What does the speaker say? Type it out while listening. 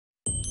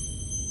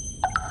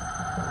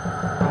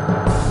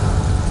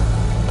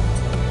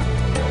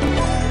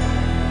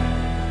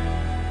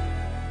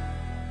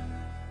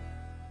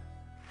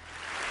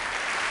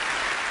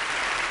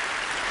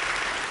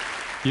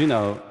You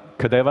know,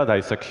 cadaver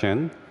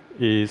dissection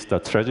is the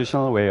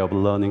traditional way of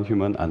learning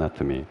human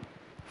anatomy.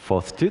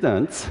 For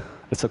students,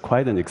 it's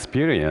quite an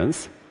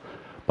experience,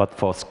 but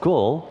for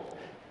school,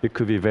 it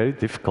could be very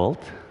difficult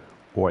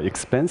or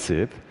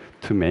expensive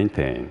to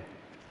maintain.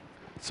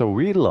 So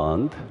we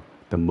learned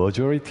the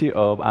majority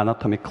of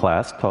anatomy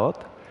class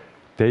taught,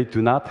 they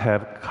do not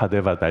have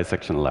cadaver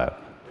dissection lab.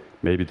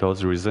 Maybe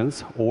those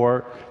reasons,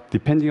 or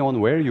depending on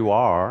where you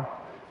are,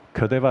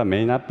 cadaver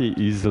may not be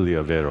easily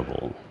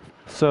available.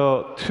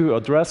 So to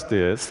address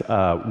this,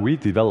 we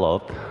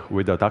developed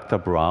with Dr.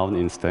 Brown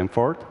in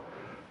Stanford,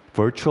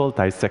 virtual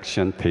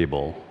dissection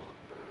table.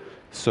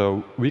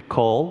 So we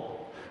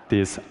call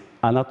this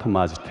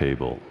Anatomage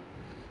table.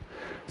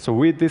 So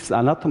with this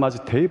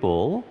Anatomage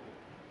table,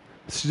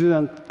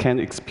 students can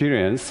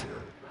experience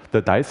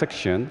the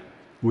dissection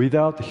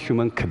without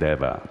human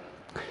cadaver.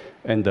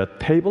 And the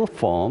table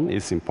form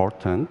is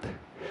important.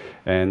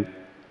 And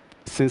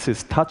since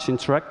it's touch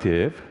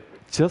interactive,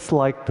 just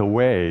like the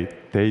way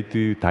they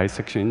do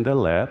dissection in the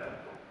lab,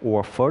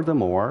 or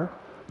furthermore,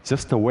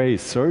 just the way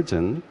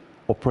surgeon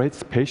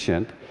operates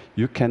patient,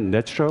 you can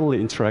naturally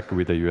interact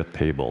with your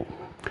table.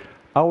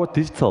 Our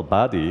digital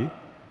body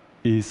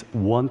is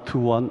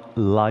one-to-one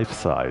life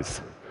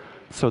size.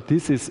 So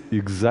this is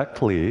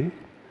exactly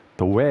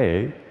the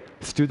way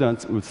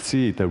students would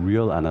see the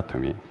real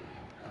anatomy.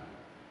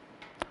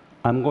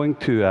 I'm going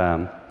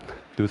to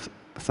do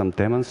some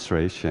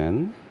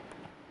demonstration.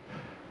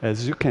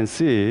 As you can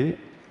see,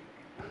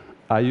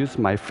 I use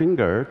my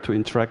finger to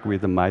interact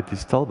with my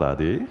digital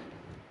body.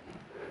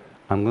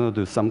 I'm going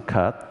to do some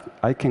cut.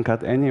 I can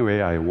cut any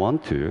way I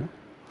want to.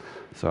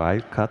 So I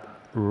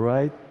cut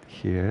right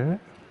here.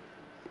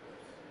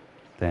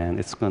 Then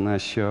it's going to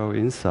show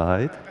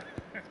inside.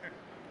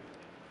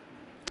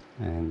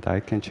 And I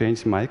can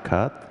change my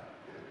cut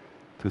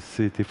to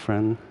see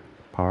different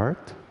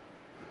part.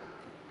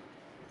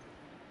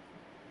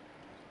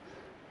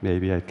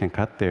 Maybe I can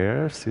cut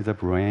there, see the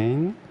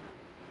brain.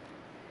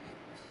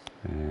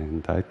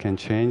 And I can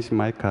change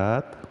my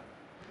cut.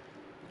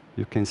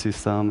 You can see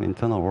some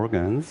internal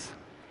organs.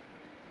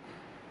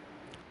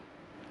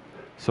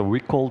 So we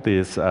call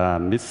this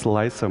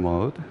mid-slicer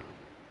mode.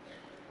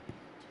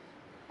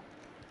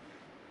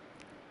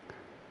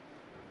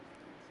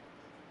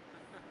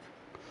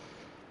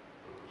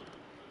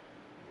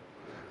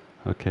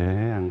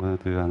 Okay, I'm going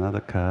to do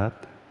another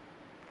cut.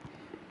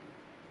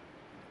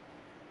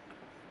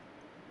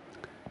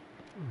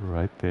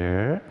 Right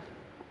there.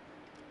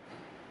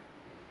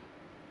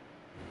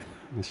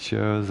 It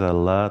shows a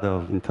lot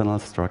of internal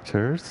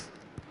structures.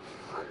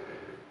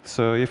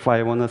 So if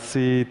I want to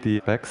see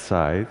the back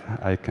side,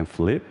 I can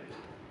flip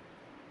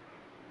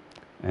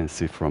and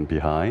see from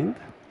behind.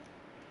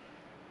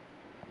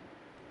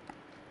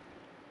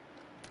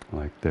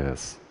 Like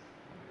this.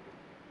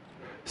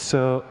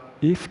 So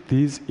if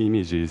these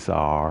images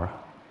are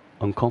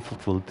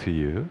uncomfortable to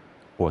you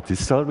or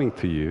disturbing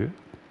to you,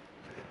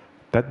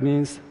 that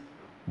means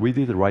we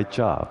did the right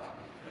job.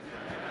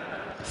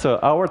 So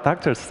our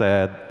doctor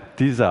said,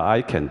 these are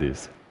eye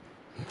candies.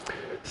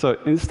 So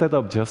instead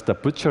of just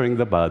butchering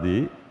the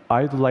body,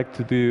 I'd like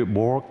to do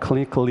more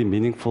clinically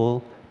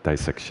meaningful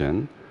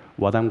dissection.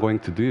 What I'm going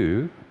to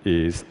do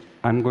is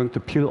I'm going to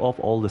peel off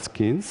all the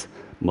skins,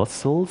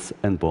 muscles,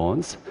 and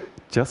bones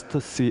just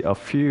to see a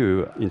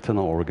few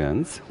internal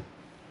organs.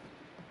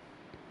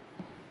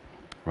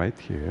 Right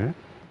here.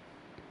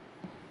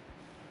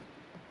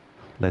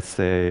 Let's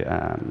say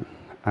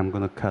I'm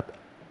going to cut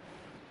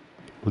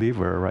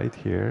liver right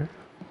here.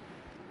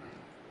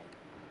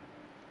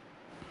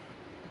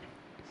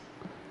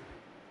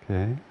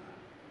 Okay.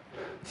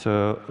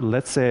 So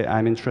let's say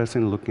I'm interested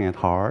in looking at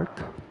heart.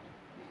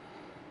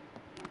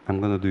 I'm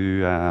going to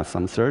do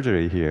some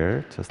surgery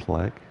here, just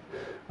like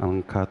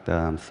I'm going to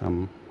cut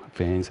some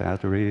veins,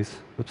 arteries.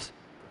 Oops.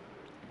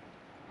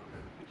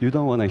 You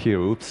don't want to hear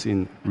oops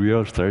in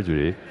real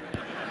surgery.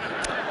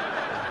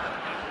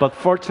 But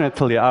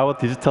fortunately, our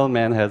digital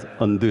man has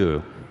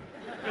undo.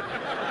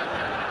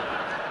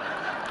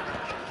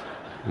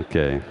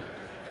 Okay.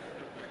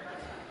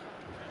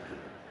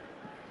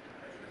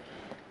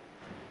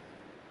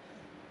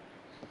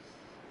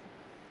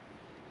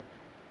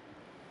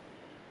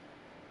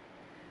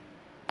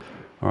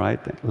 All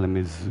right, let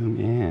me zoom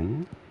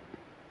in.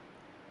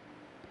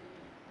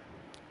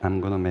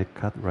 I'm going to make a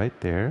cut right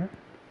there.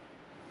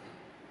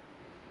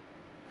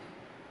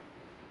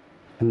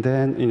 And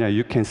then,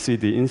 you can see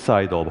the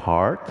inside of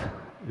heart.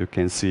 You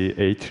can see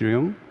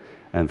atrium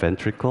and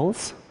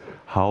ventricles,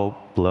 how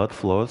blood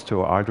flows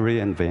to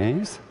artery and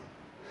veins.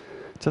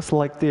 Just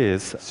like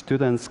this,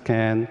 students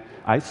can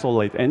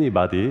isolate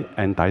anybody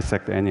and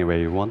dissect any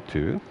way you want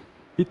to.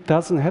 It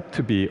doesn't have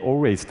to be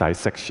always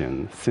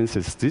dissection. Since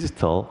it's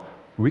digital,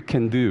 we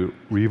can do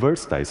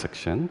reverse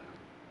dissection.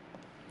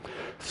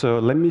 So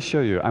let me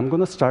show you. I'm going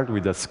to start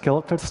with the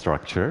skeletal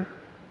structure.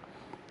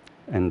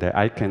 And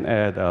I can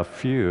add a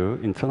few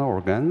internal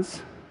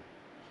organs.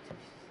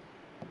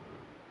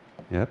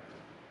 Yep.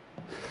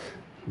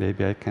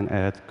 Maybe I can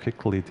add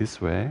quickly this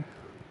way.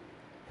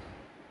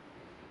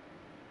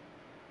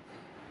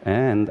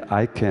 And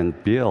I can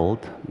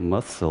build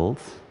muscles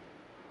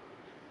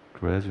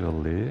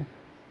gradually,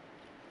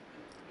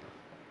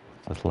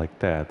 just like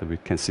that. We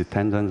can see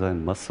tendons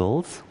and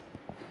muscles.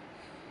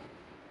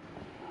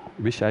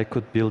 Wish I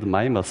could build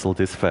my muscle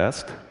this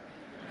fast.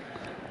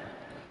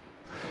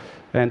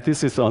 And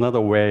this is another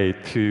way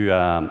to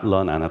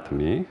learn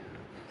anatomy.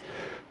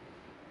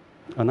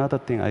 Another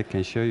thing I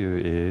can show you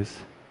is,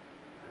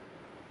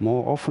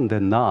 more often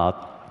than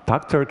not,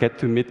 doctors get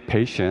to meet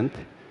patient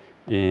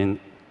in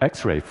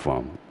X-ray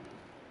form.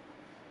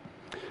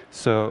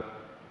 So,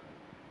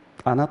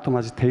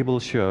 Anatomage table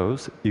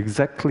shows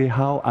exactly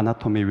how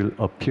anatomy will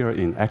appear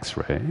in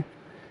X-ray.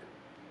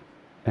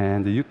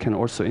 And you can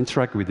also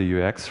interact with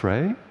the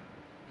X-ray.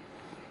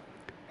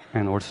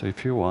 And also,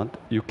 if you want,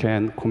 you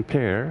can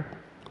compare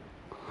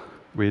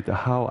with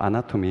how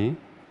anatomy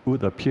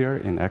would appear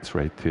in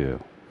X-ray too.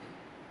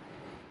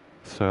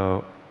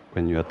 So,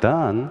 when you're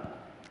done,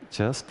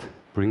 just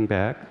bring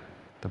back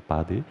the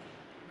body.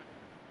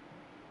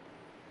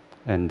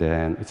 And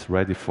then it's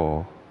ready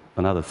for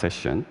another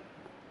session.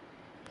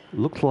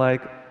 Looks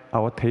like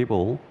our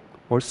table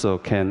also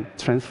can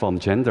transform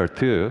gender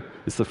too.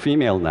 It's a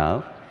female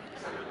now.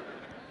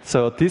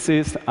 So this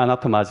is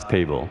Anatomage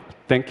table.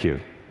 Thank you.